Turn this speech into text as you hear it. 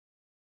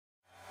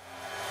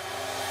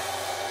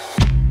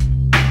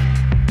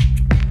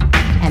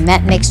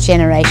that next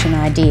generation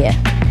idea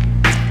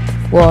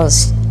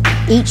was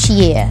each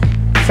year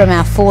from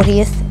our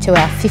 40th to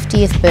our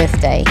 50th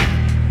birthday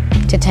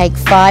to take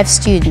 5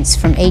 students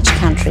from each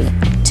country,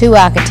 2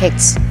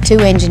 architects, 2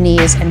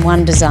 engineers and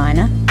 1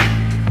 designer,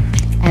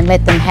 and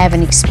let them have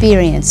an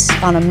experience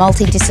on a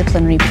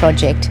multidisciplinary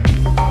project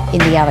in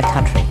the other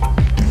country.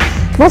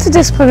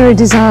 Multidisciplinary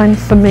design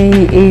for me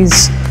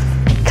is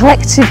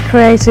collective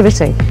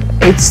creativity.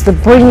 It's the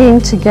bringing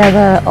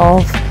together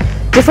of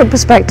different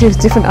perspectives,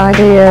 different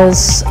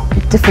ideas,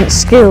 different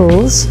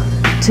skills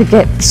to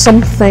get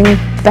something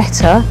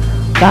better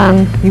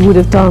than you would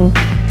have done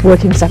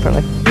working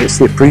separately. It's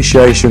the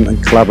appreciation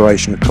and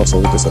collaboration across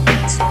all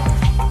disciplines.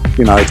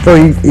 You know, it's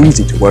very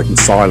easy to work in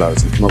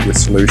silos and come up with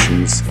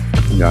solutions,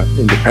 you know,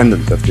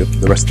 independent of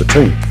the rest of the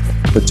team.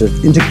 But to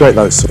integrate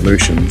those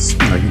solutions,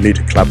 you know, you need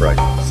to collaborate.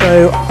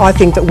 So I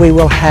think that we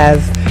will have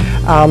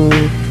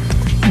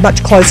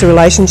much closer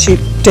relationship,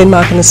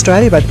 Denmark and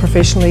Australia, both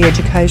professionally,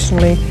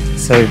 educationally.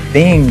 So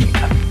being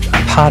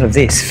a part of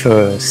this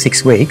for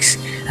 6 weeks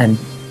and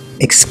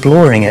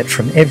exploring it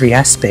from every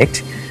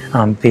aspect,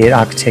 be it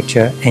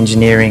architecture,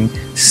 engineering,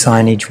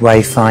 signage,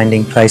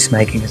 wayfinding,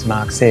 placemaking, as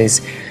Mark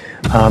says,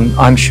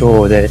 I'm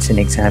sure that it's an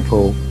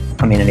example,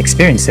 an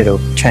experience that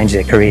will change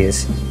their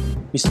careers.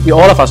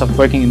 All of us are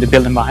working in the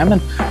built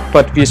environment,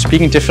 but we're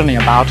speaking differently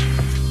about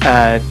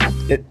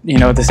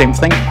the same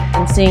thing.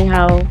 And seeing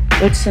how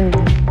Utzon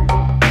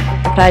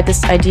applied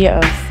this idea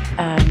of,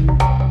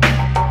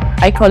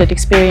 I call it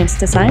experience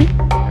design.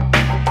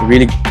 It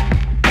really,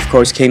 of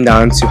course, came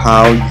down to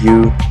how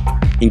you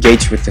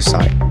engage with the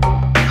site,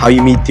 how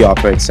you meet the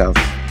opera itself,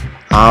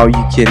 how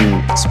you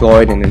can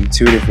explore it in an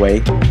intuitive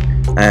way.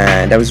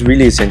 And that was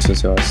really essential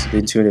to us, the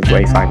intuitive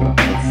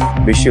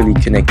wayfinding, visually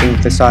connecting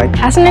with the site.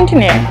 As an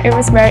engineer, it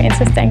was very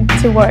interesting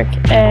to work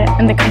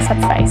in the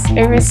concept phase.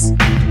 It was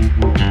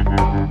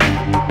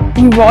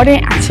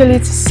rewarding actually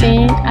to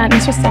see, and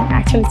interesting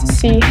actually to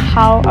see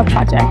how a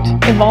project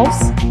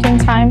evolves during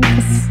time,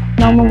 because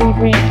normally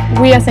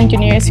we as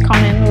engineers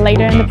come in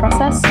later in the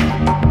process.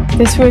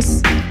 This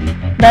was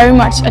very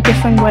much a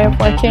different way of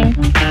working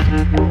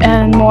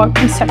and more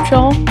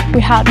conceptual.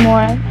 We had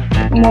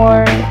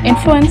more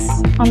influence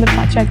on the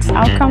project's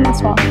outcome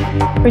as well,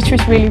 which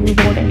was really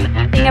rewarding.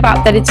 The thing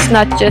about that, it's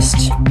not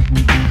just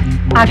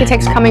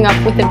architects coming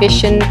up with a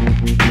vision,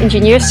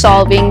 engineers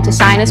solving,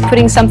 designers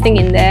putting something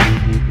in there,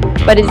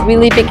 but it's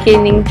really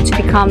beginning to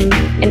become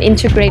an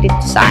integrated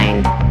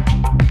design.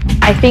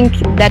 I think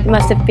that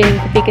must have been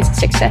the biggest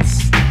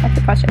success of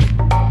the project.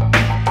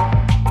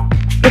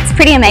 It's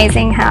pretty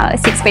amazing how a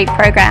 6-week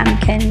program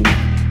can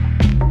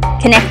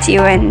connect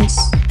you and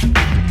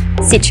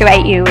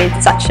situate you with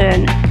such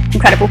an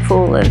incredible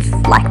pool of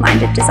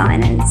like-minded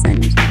designers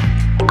and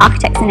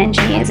architects and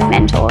engineers and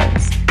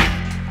mentors.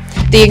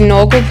 The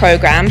inaugural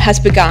program has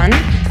begun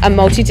a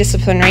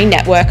multidisciplinary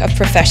network of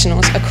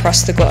professionals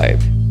across the globe.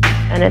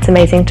 And it's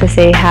amazing to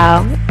see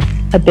how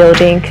a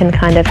building can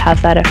kind of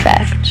have that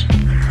effect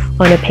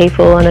on a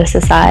people, on a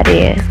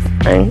society,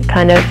 and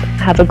kind of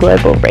have a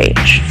global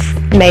reach.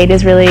 MADE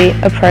is really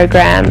a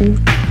program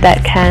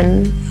that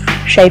can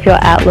shape your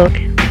outlook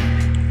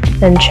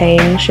and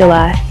change your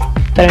life,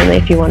 but only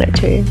if you want it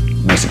to.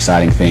 The most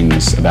exciting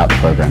things about the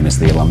program is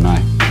the alumni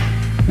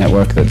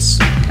network that's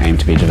aimed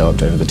to be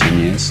developed over the 10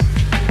 years,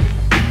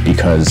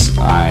 because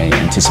I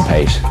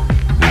anticipate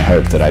and I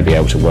hope that I'd be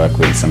able to work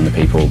with some of the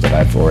people that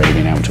I've already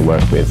been able to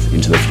work with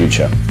into the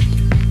future.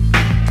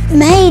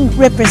 MADE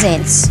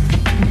represents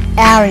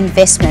our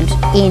investment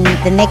in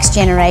the next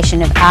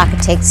generation of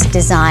architects,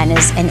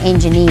 designers and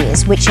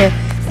engineers, which are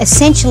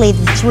essentially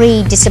the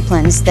 3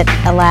 disciplines that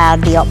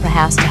allowed the Opera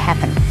House to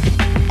happen.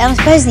 And I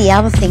suppose the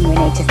other thing we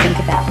need to think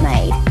about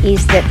MADE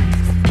is that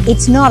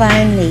it's not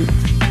only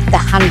the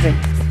 100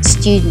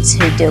 students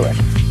who do it,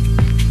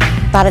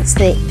 but it's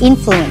the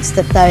influence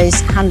that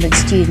those 100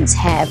 students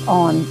have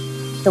on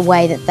the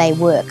way that they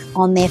work,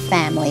 on their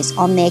families,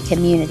 on their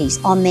communities,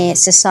 on their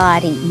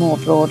society more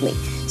broadly,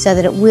 so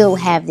that it will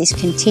have this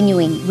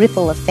continuing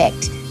ripple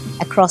effect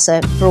across a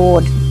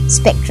broad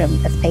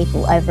spectrum of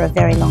people over a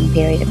very long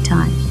period of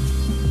time.